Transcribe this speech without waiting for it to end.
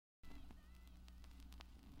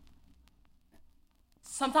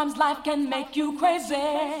Sometimes life can make you crazy.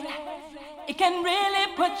 It can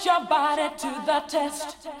really put your body to the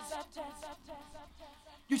test.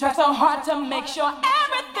 You try so hard to make sure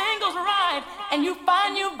everything goes right, and you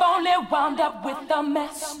find you've only wound up with a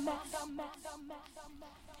mess.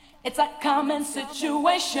 It's a common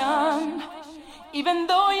situation, even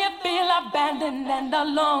though you feel abandoned and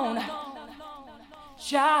alone.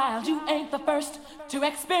 Child, you ain't the first to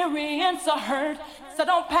experience a hurt, so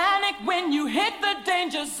don't panic when you hit the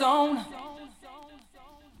danger zone.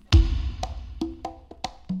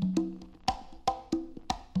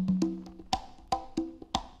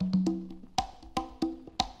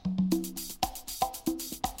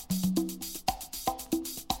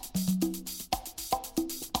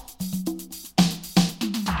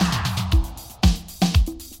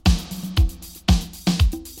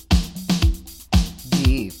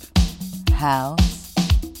 Deep House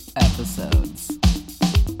Episodes.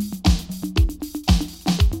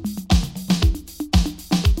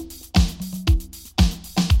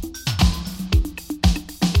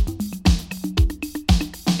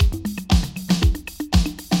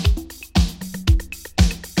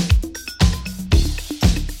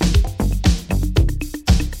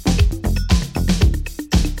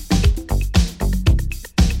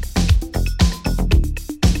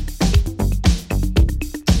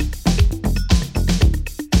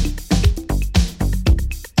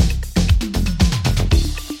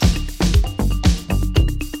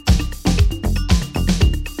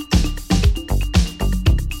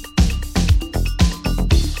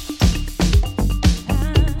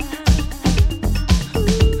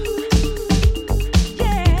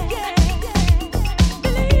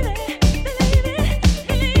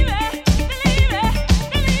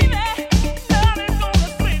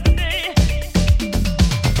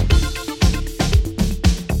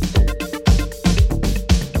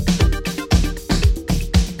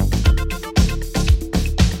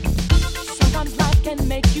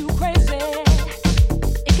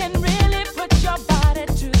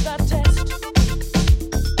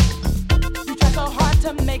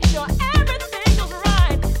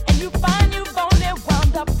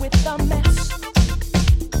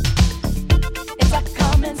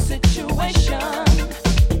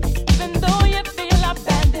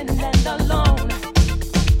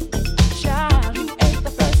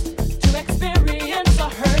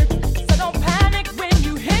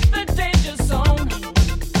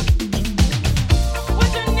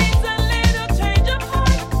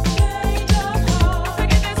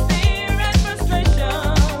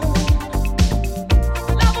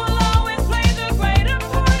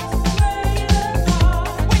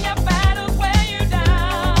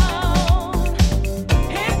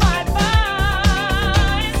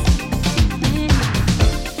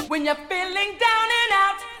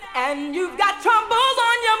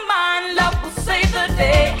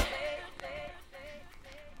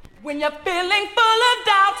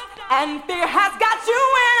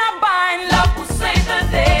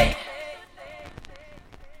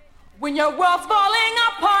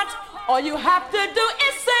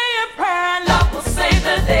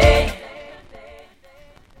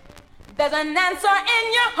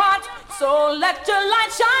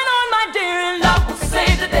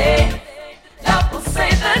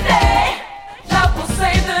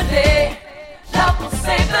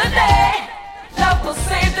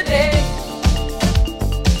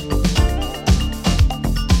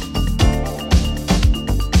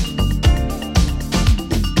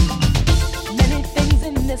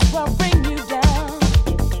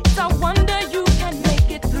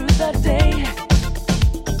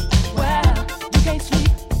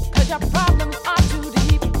 Your problems are too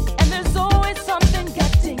deep, and there's always something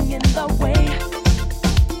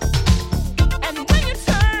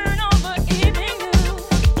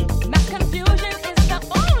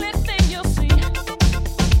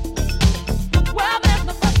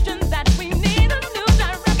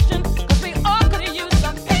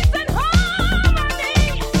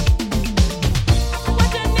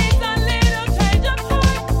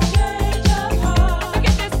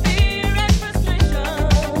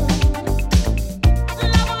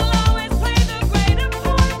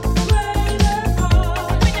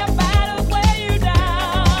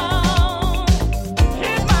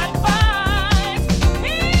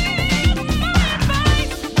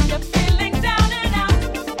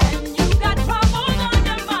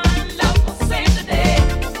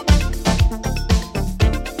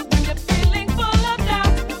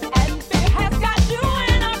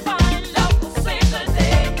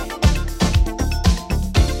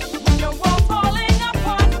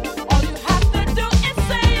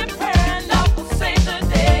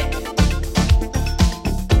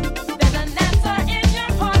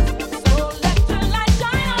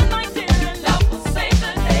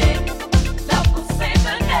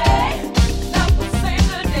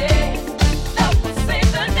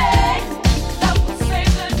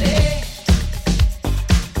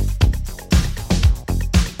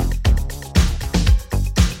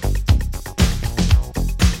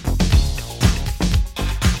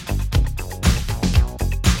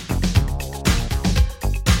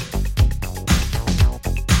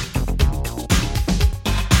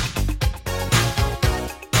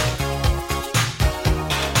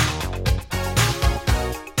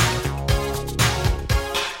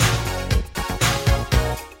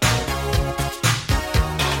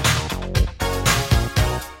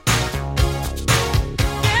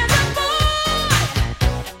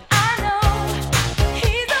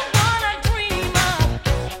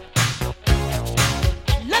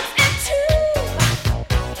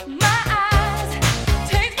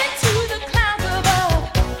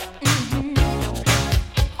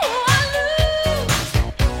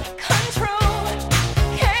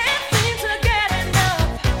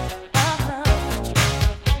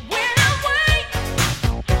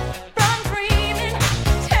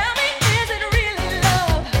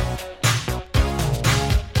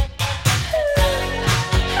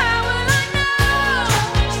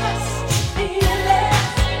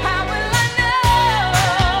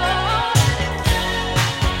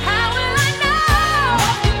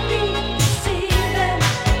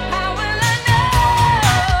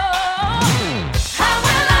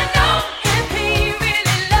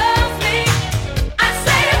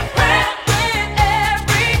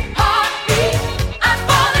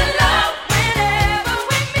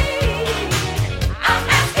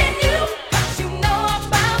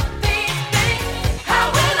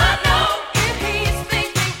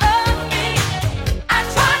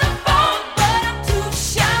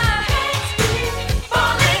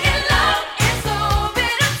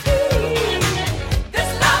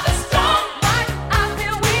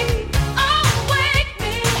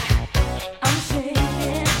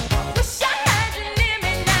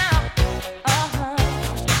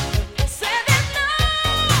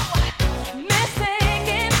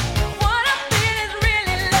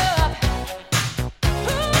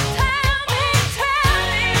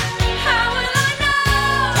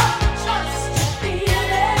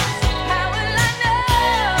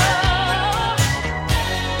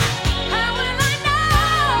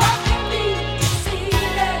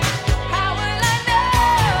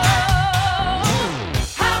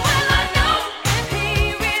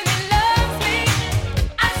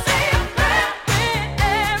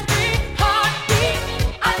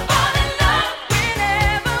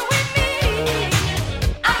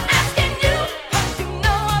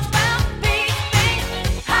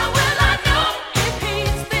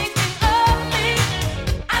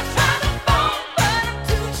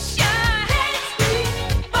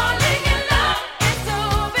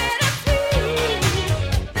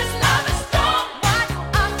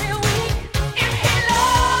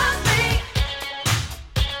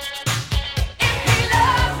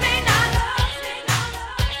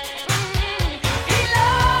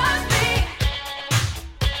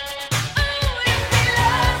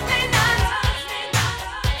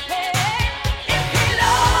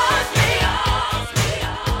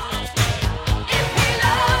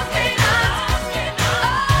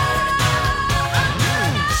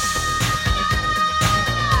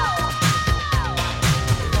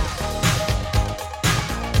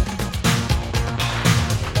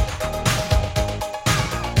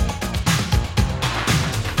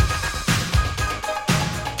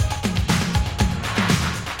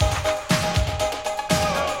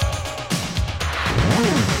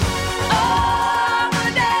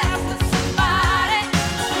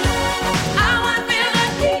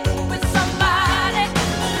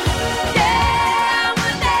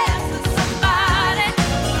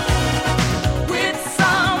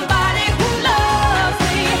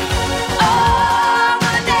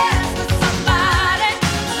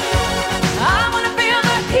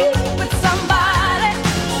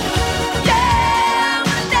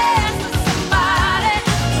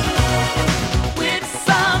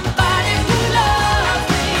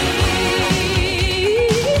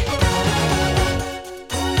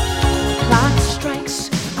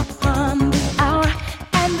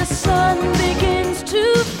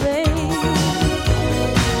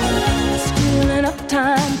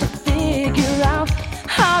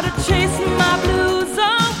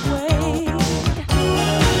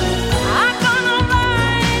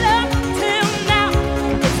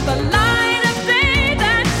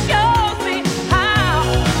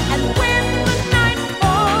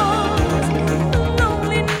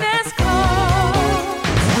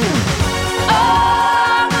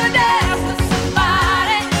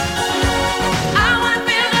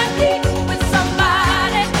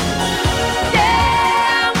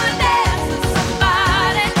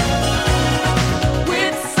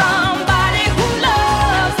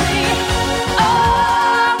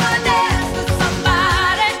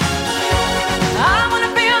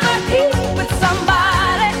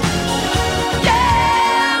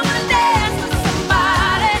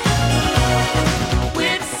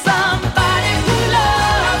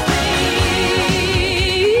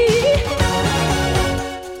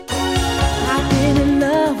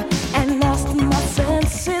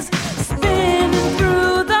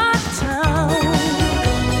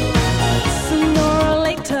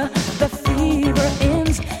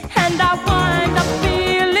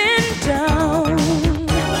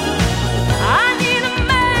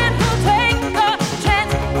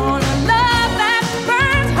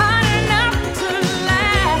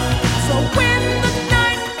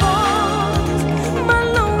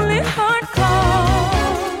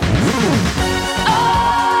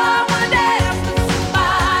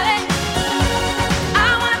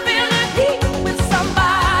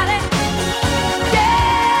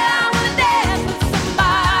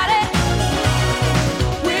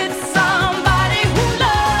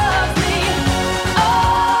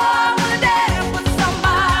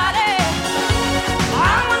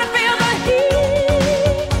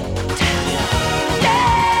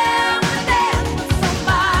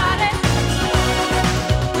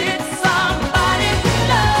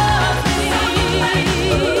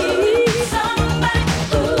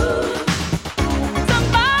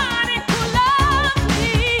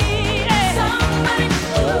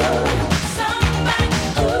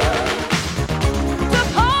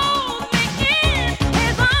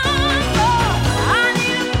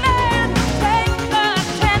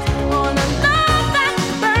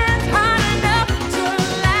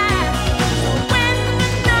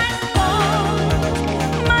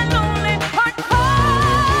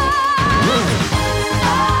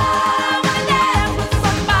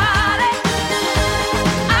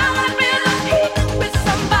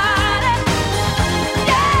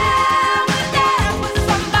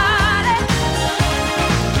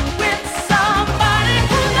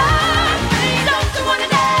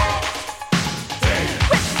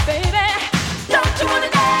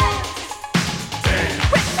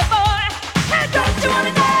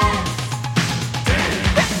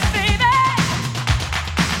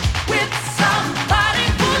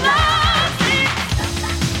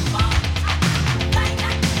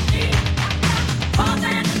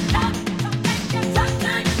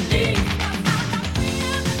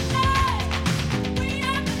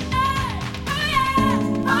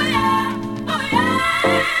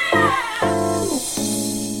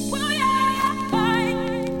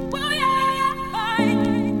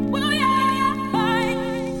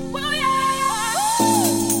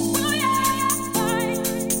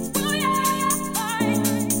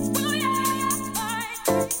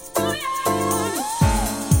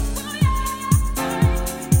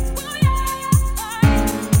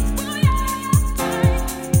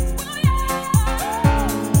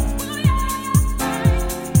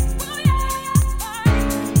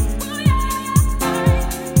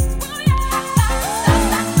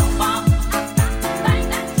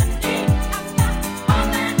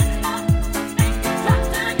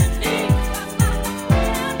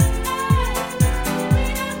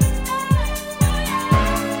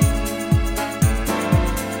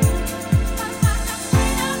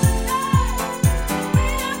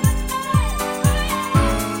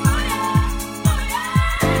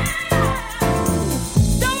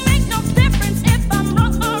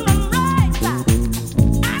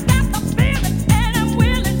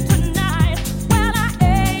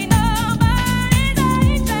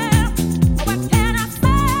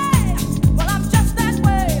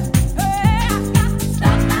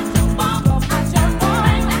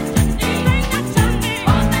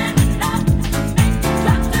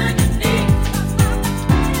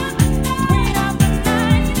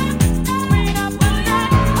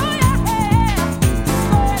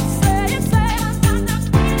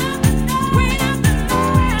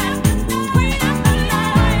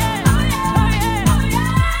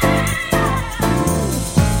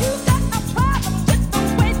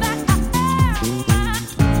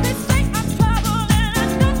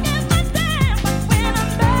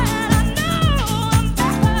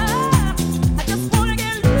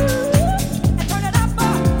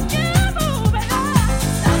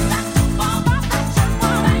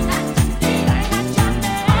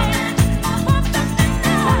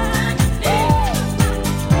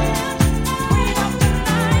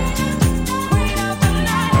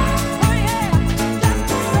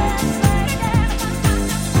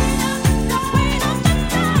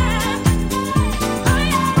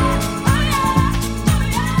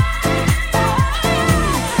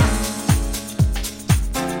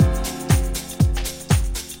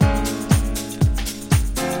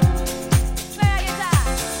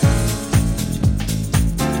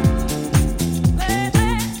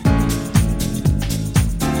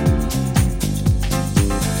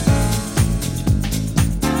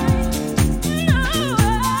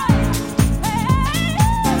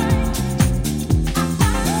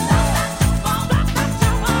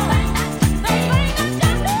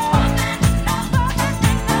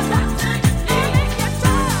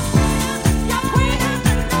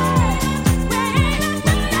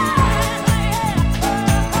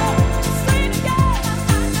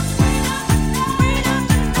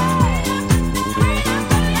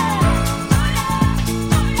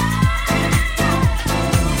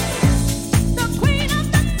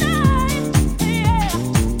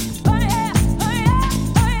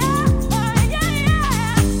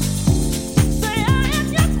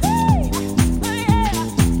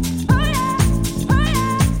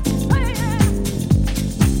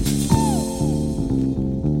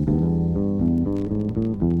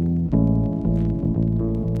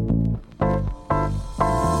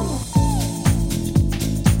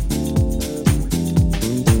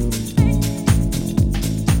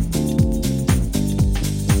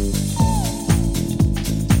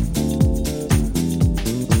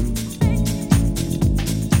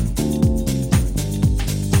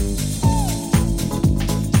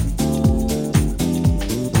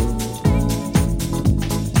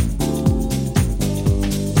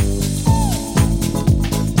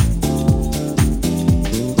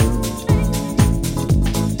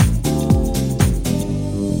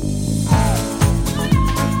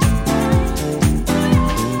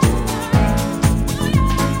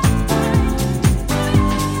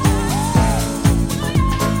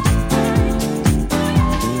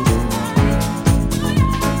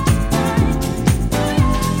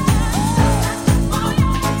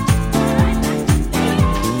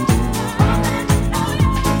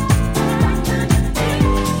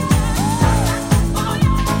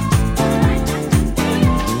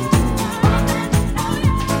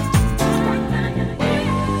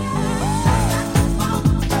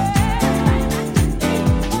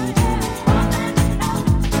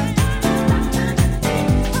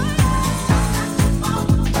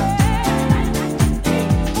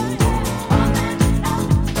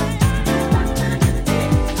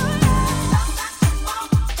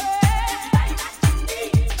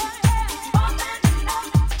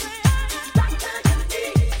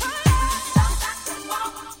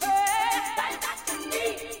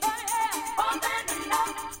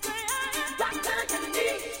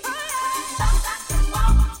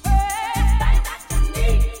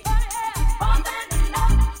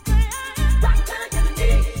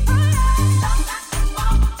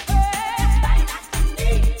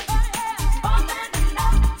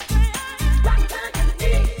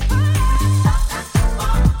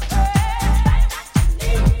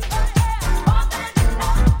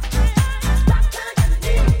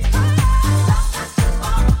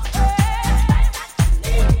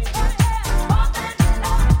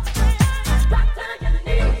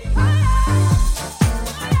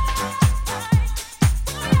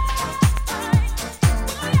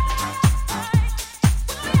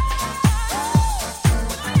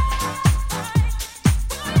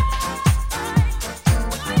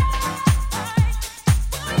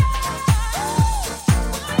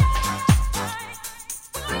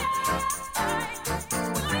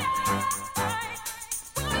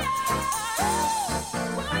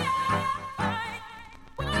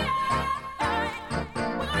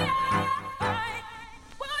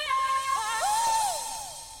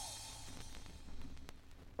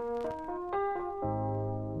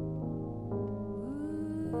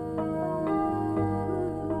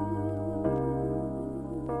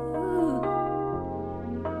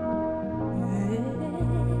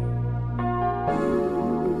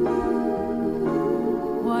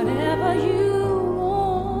whatever you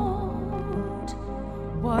want,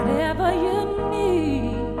 whatever you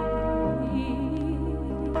need,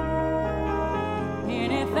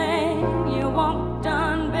 anything you want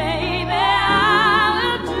done, baby, I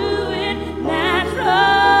will do it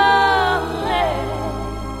naturally.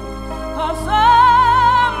 'Cause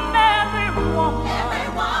every woman,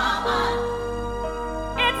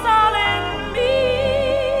 it's all in me.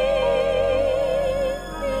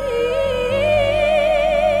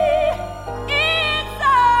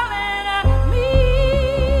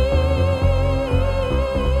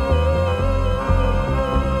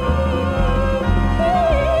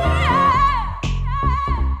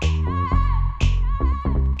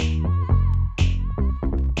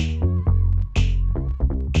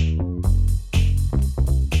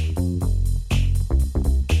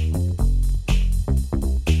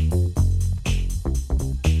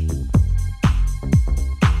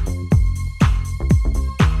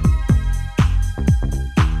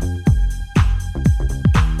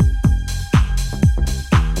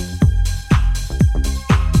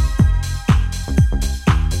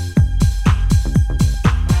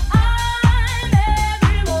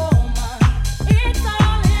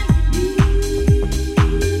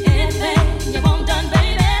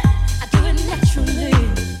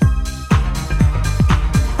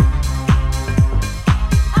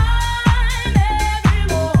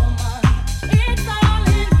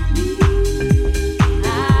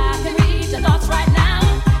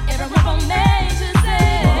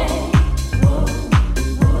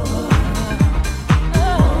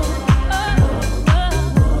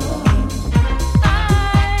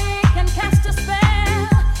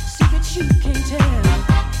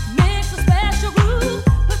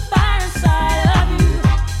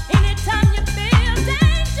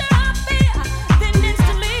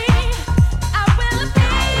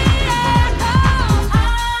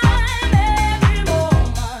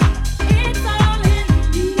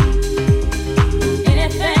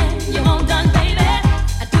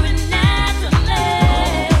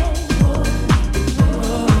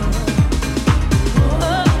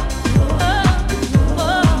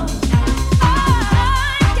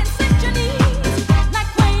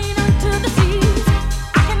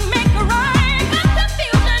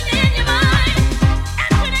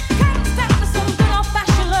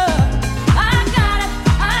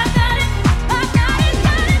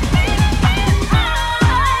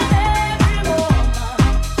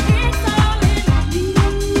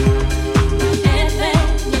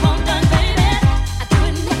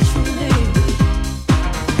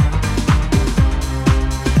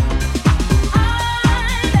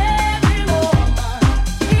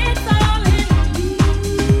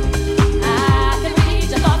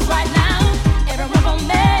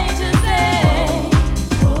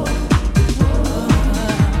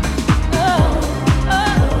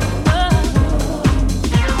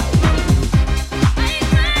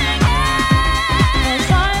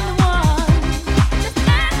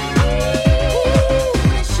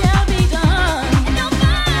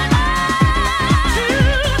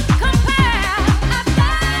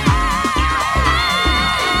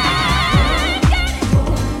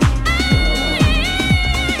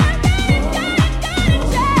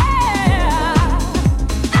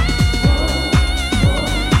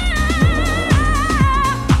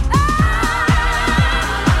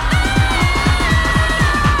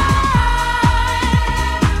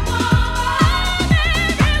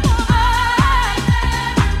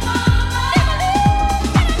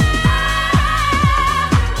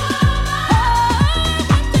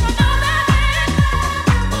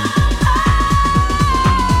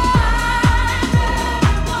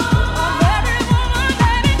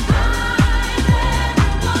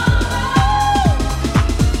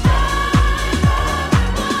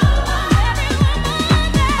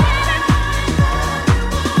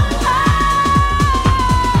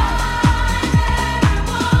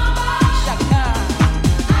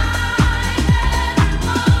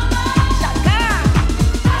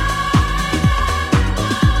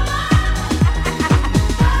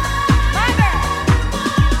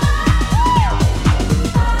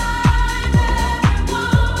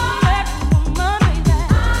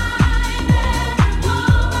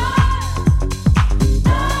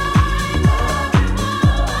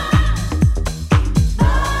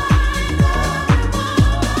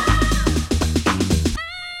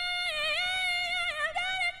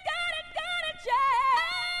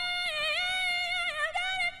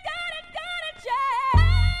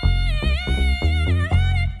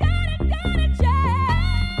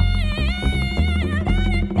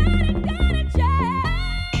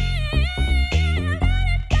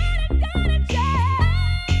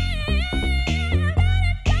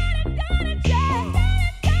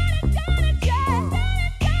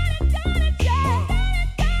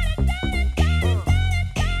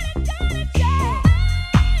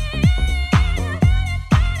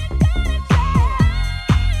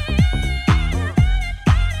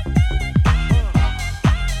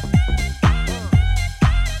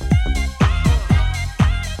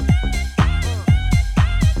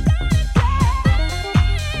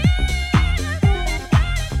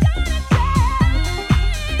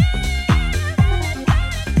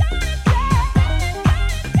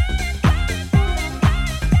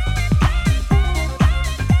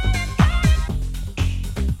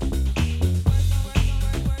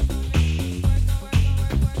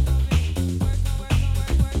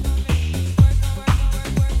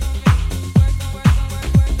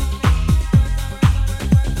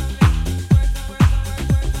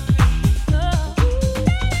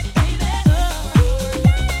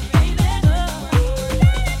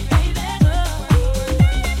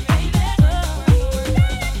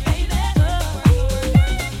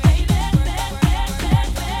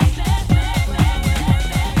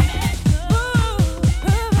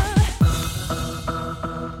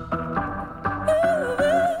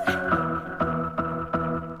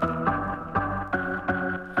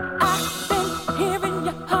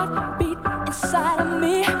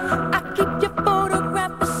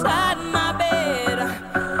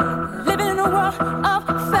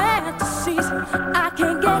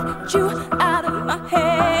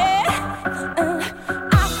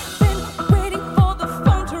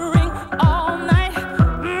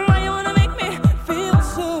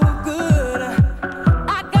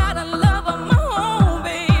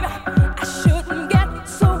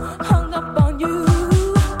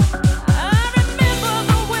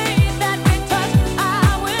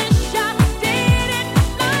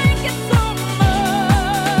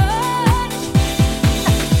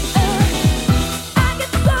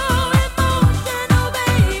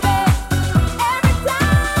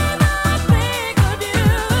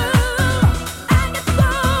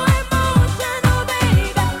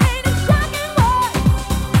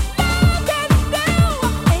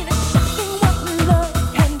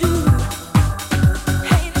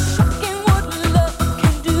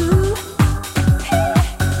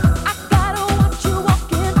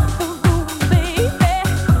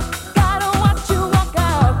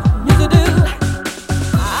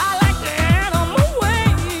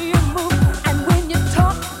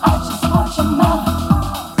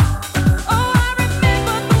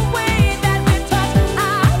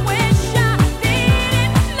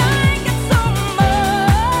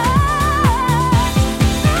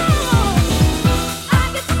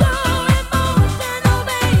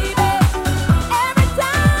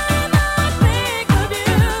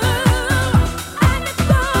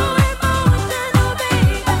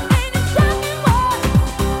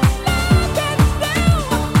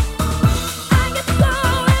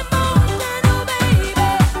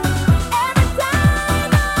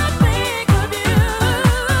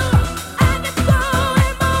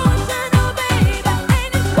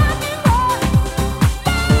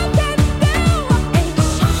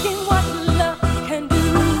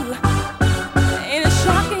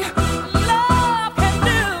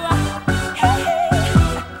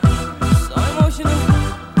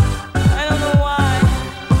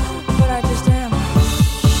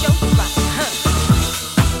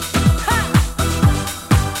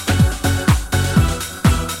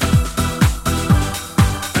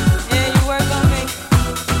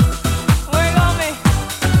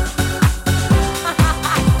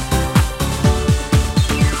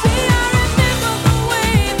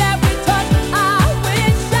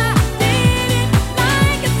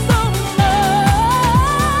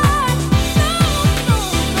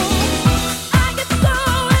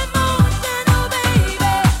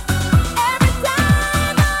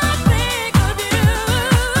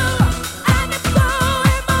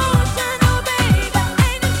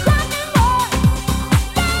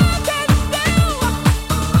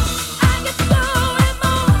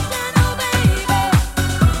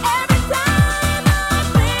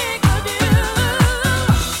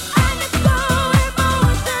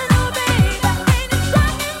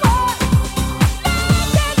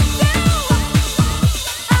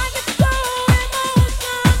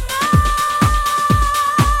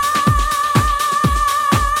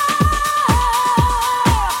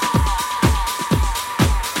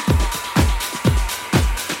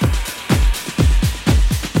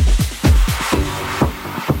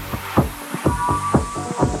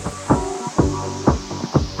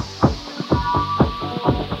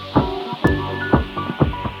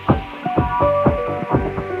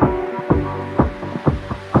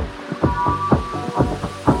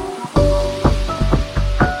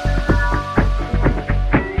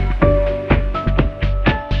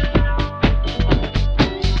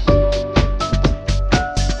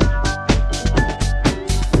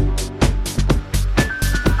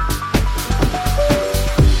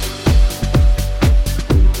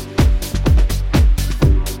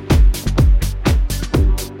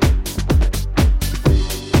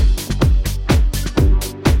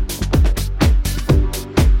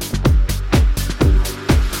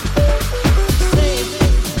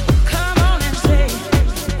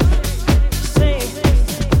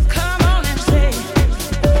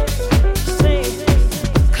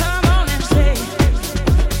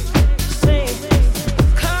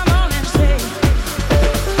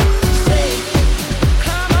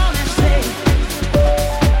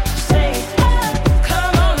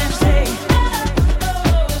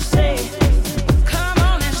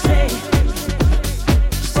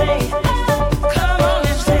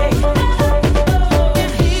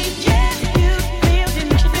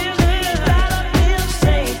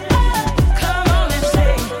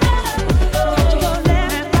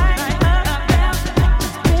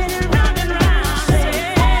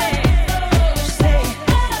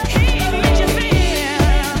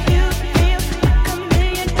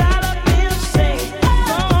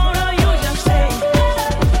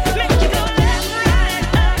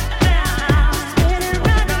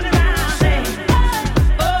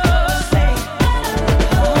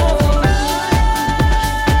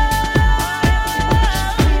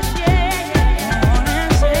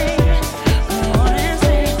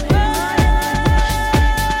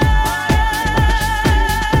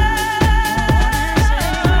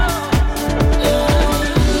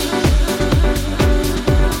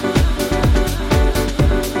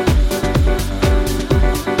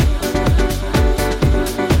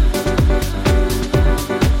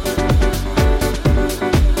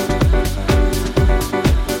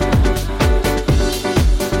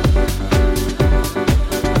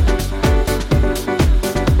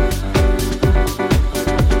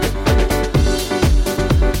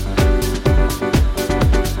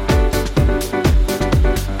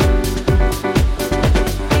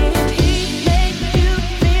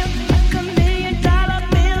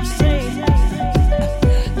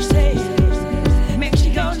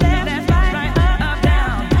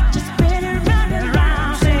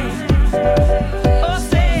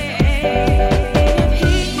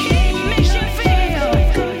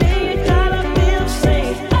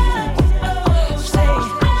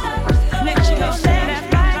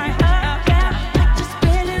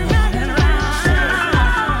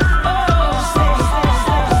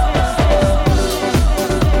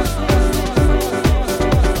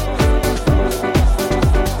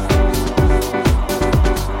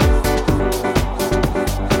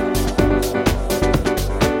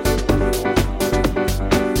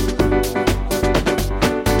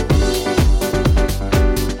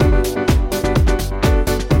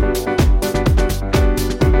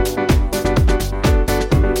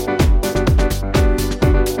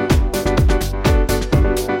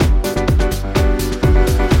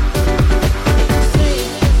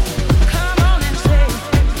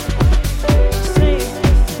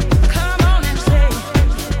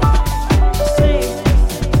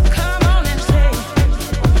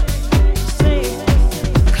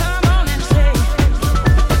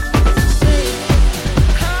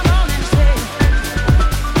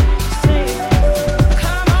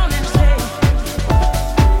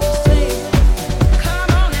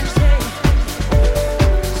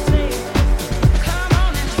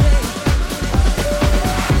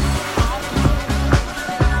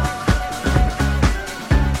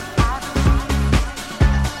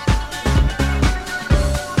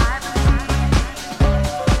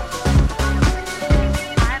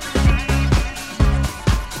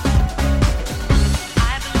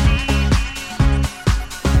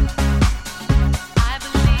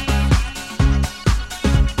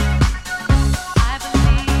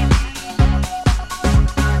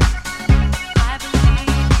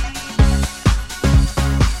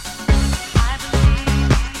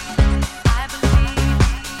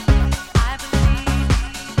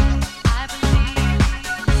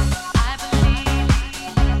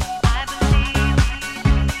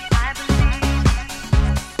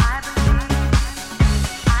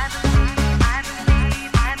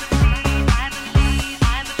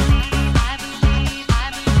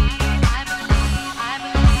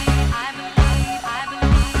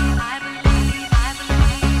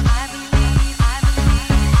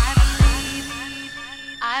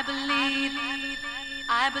 I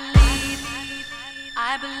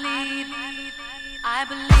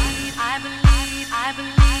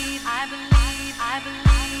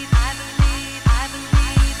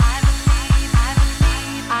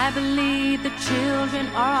believe the children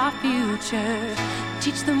are our future.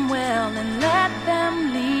 Teach them well and let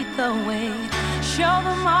them lead the way. Show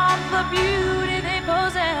them all the beauty they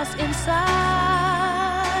possess inside.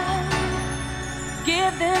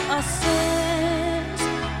 Give them a sense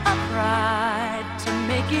of pride to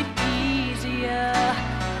make it easier.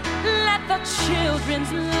 Let the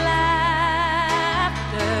children's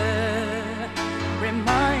laughter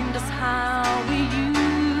remind us how we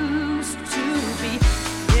used to be.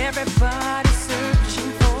 Everybody's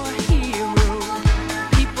searching for a hero.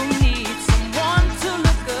 People need someone to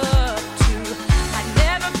look up to. I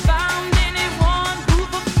never found anyone who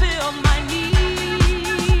fulfilled my need.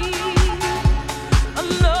 A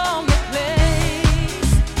lonely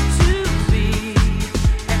place to be,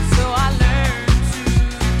 and so I learned to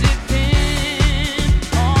depend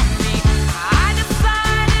on me. I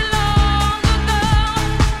decided long ago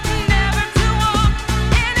never to walk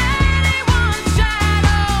in anyone's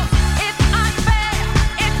shadows. If I fail,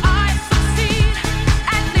 if I succeed,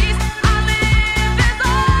 at least I live as I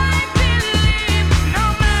believe. No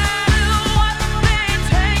matter what they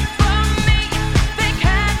take from me, they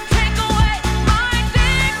can't take away my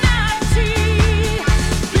dignity.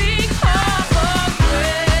 Because the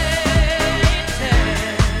greatest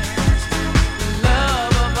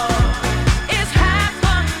love of all is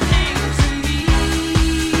happening to me.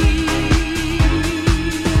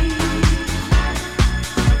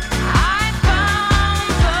 I found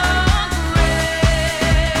the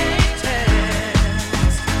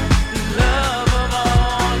greatest love of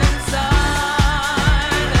all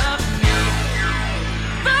inside of me.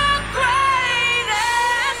 The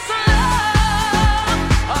greatest love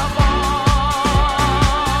of all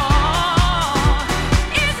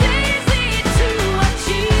is easy to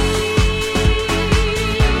achieve.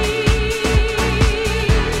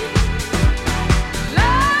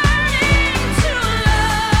 Learning to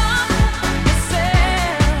love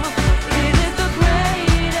yourself, it is the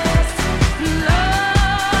greatest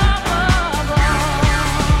love of all.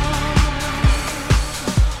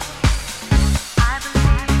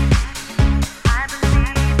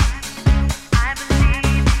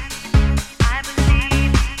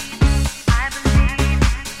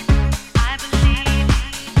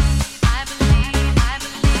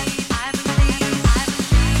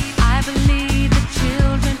 I believe the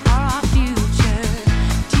children are our future.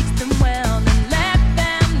 Teach them well and let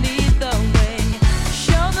them lead the way.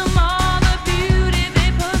 Show them all the beauty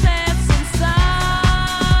they possess inside.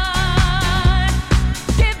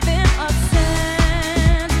 Give them a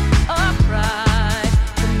sense of pride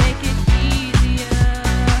to make it easier.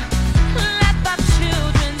 Let the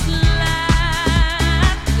children's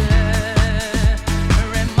laughter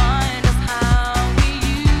remind us how we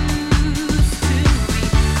used to be.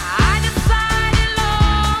 I decided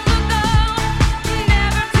long ago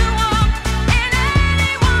never to walk in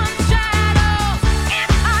anyone's shadows.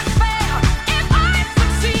 If I fail, if I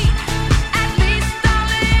succeed, at least I'll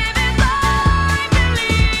live as I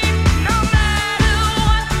believe. No matter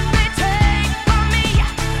what they take from me,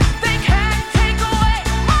 they can't take away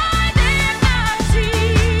my dignity.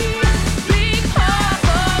 Because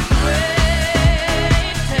the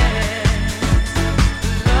greatest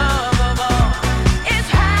love of all is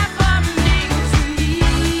happening to me.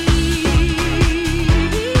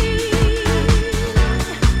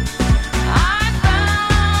 I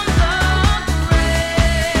found the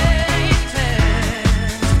greatest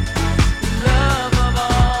love of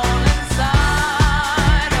all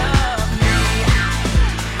inside of me.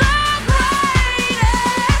 The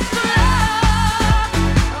greatest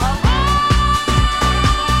love of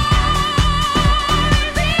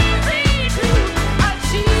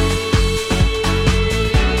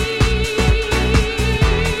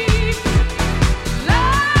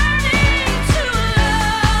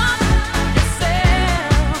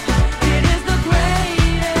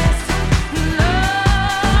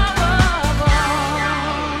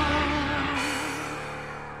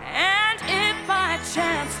And if by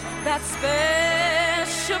chance that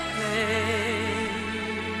special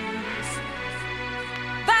place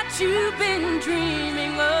that you've been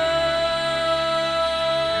dreaming of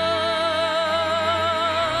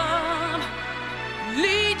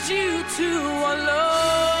leads you to a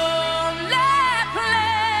lonely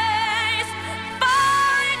place,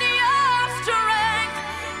 find your strength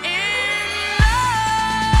in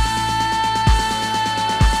love.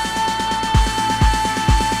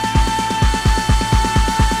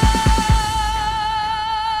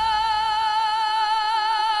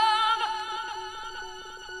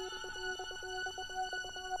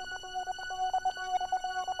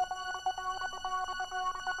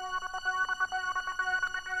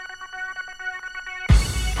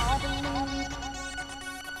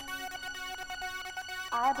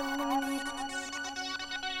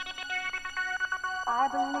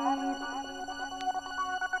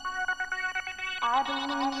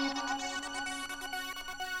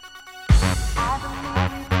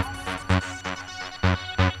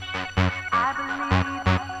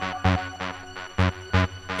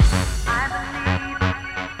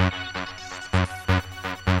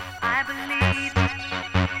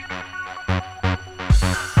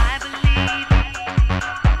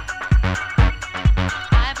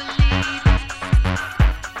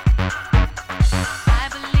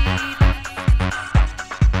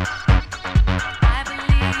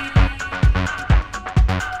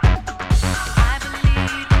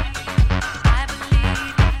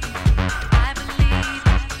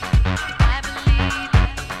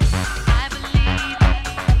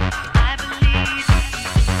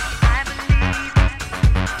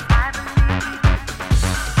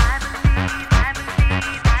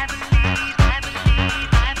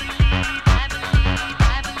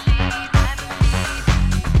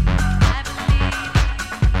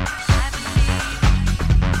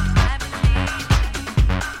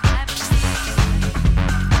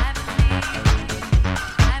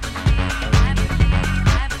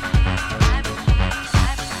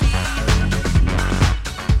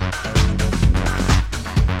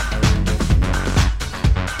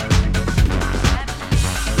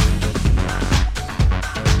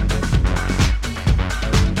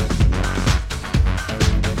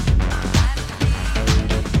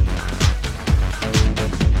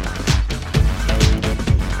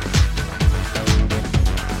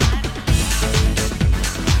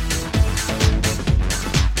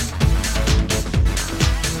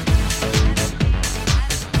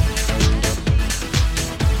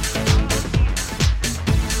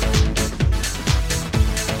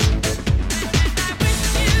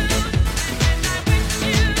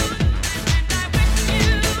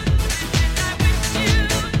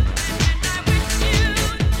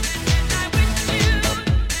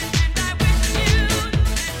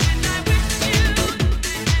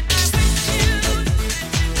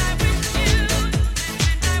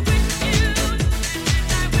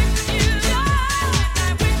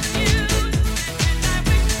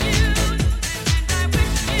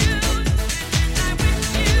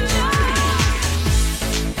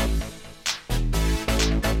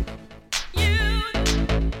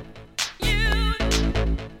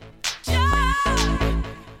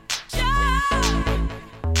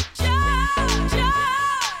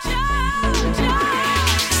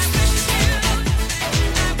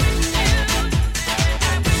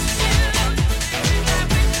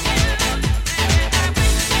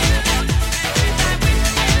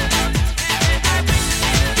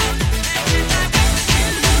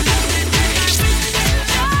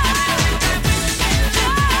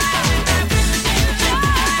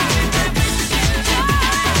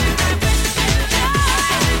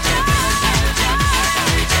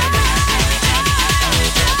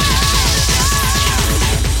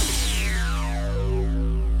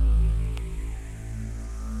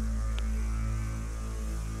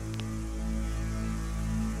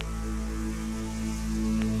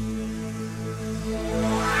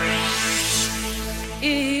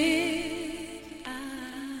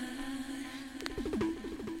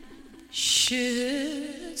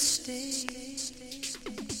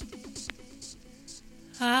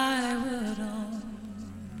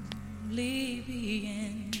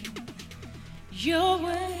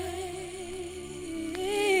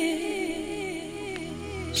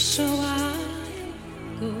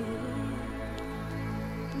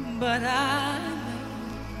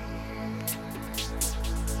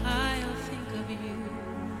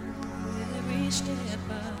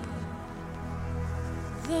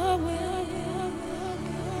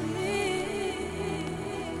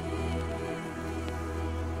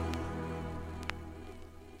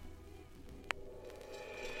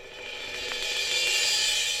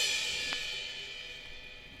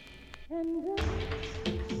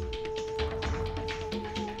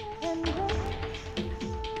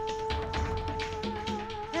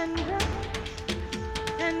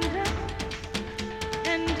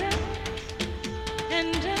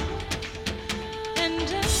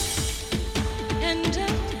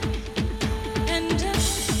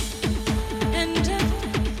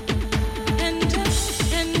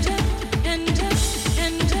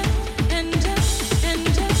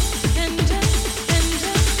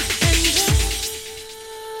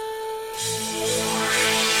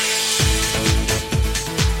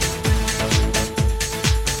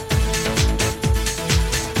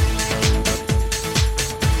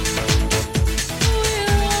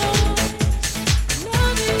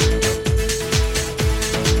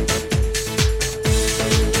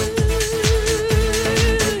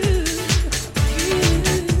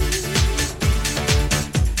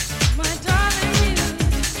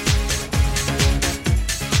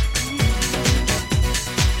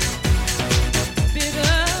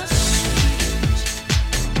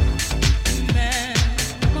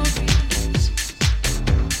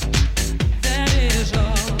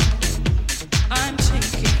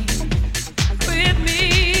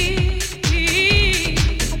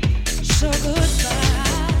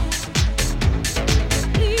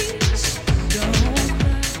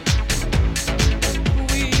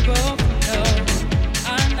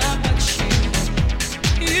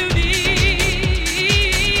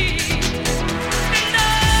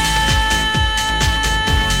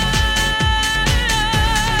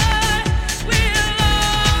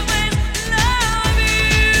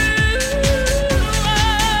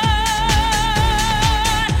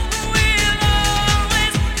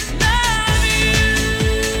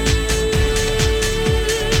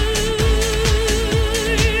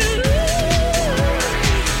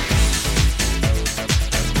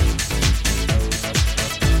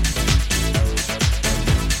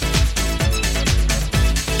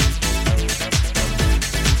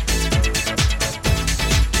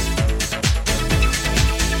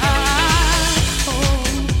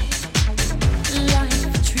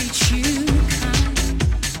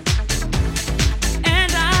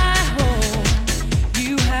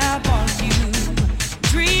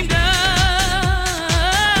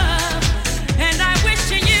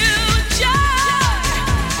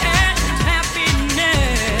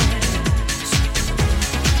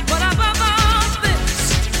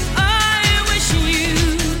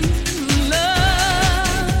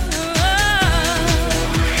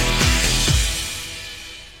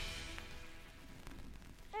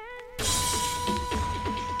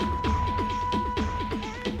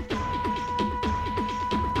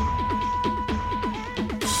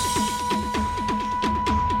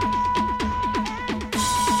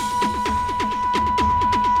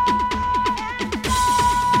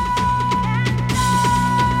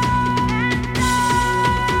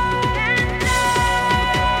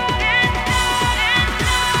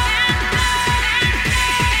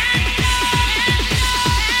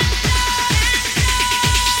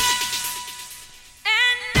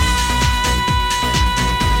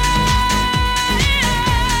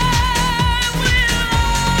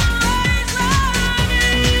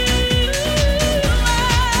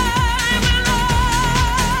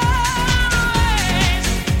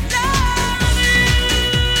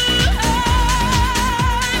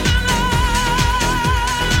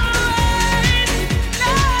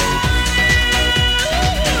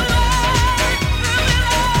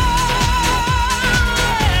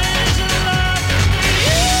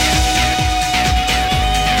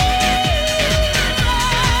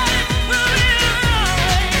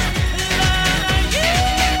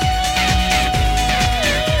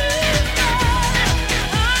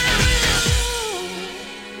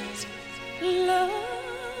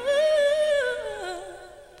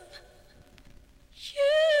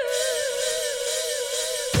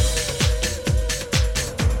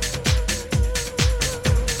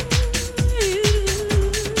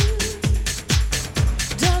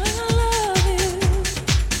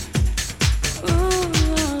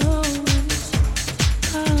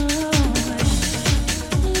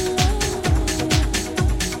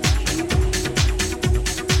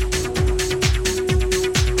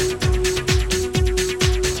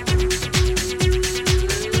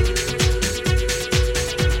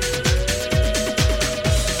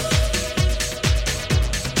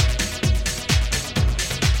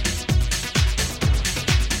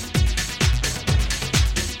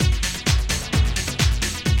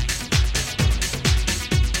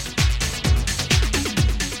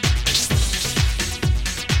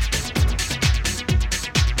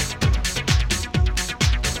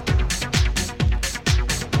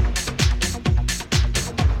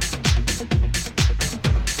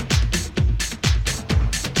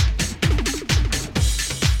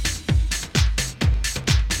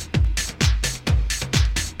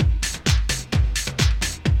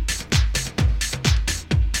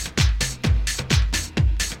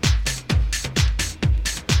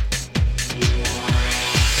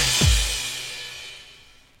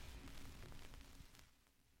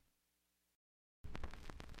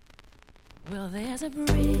 There's a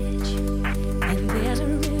bridge and there's a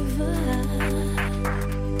river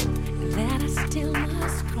that I still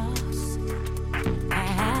must cross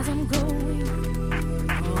as I'm going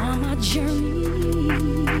on my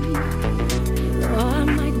journey. Oh, I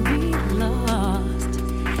might be lost,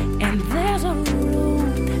 and there's a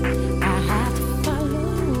road I have to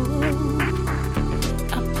follow,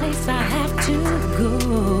 a place I have to go,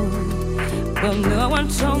 but no one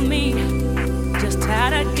told me just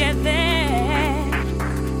how to get there.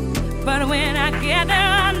 But when I get there,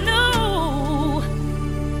 I know,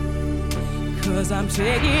 'cause I'm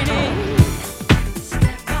taking it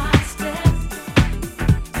step by step,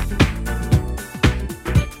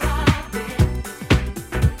 bit by bit,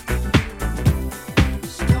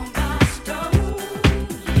 stone by stone,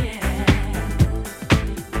 yeah,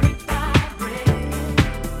 brick by brick,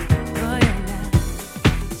 oh yeah,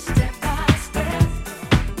 step by step,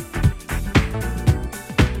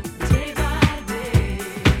 day by day.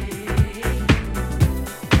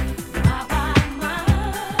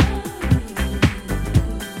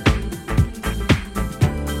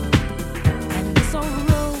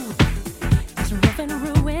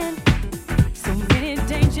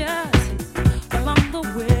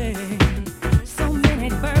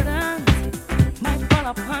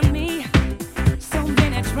 Upon me, so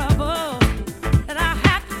many troubles that I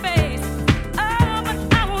have to face. Oh, but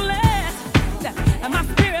I won't let my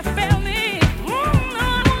spirit fail me. No,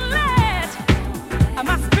 I won't let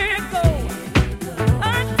my spirit go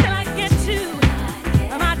until I get to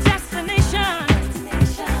my destination.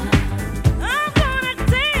 I'm gonna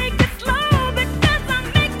take it slow because I'm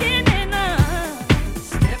making it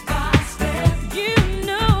step by step. You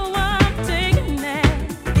know I'm taking that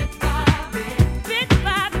bit by bit. Bit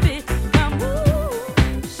by bit, I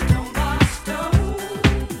move stone by stone,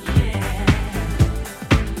 yeah.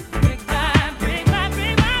 Brick by brick by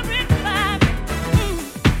brick by brick by brick,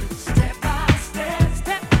 step by step,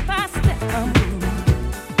 step by step, I move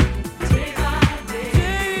day by day,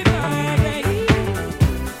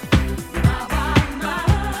 mile by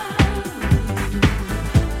mile.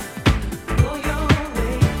 Go your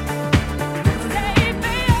way, stay,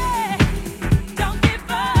 baby, don't give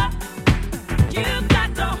up. You got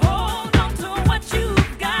to hold on to what you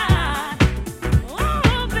got.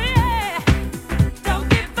 Oh, baby, don't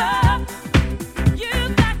give up. You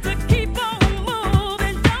got to keep on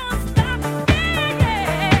moving, don't stop.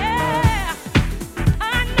 Yeah. I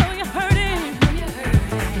know you're hurting,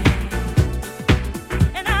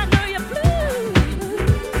 and I know you're blue.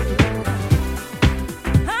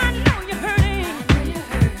 I know you're hurting,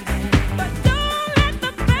 but don't let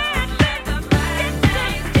the bad things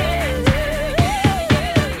get to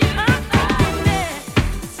you. I'm taking it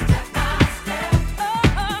step by step,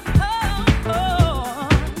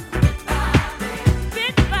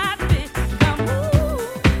 bit by bit, I move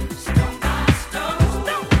stone by stone,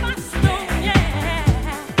 yeah.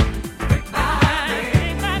 Brick by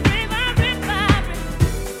brick by brick by brick by brick,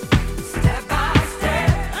 step by step.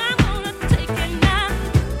 I'm gonna take it now,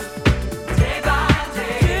 day by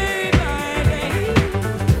day,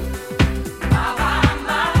 mile by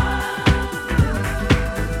mile.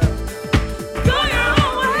 Go your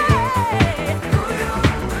own way.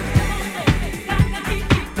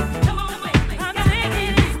 Come on, baby. I'm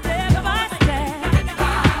taking it step by step.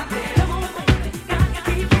 Come on, baby.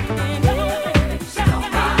 Keep moving. Stone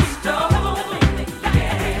by stone,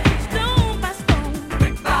 yeah. Stone by stone,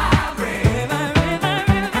 brick by brick,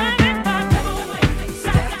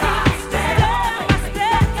 step by step, step by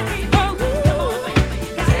step. Oh, come on, baby.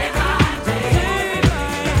 Day by day,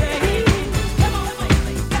 come on,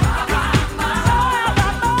 baby. Mile by mile,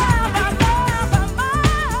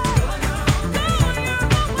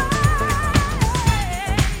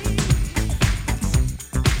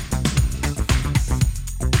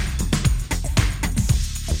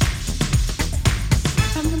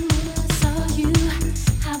 From the moment I saw you,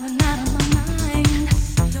 I went out of my mind.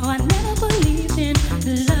 Though I never believed in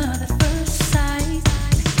love at first sight,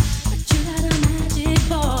 but you got a magic,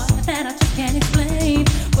 boy, that I just can't explain.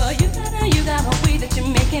 Well, you got a way that you're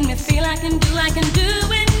making me feel I can do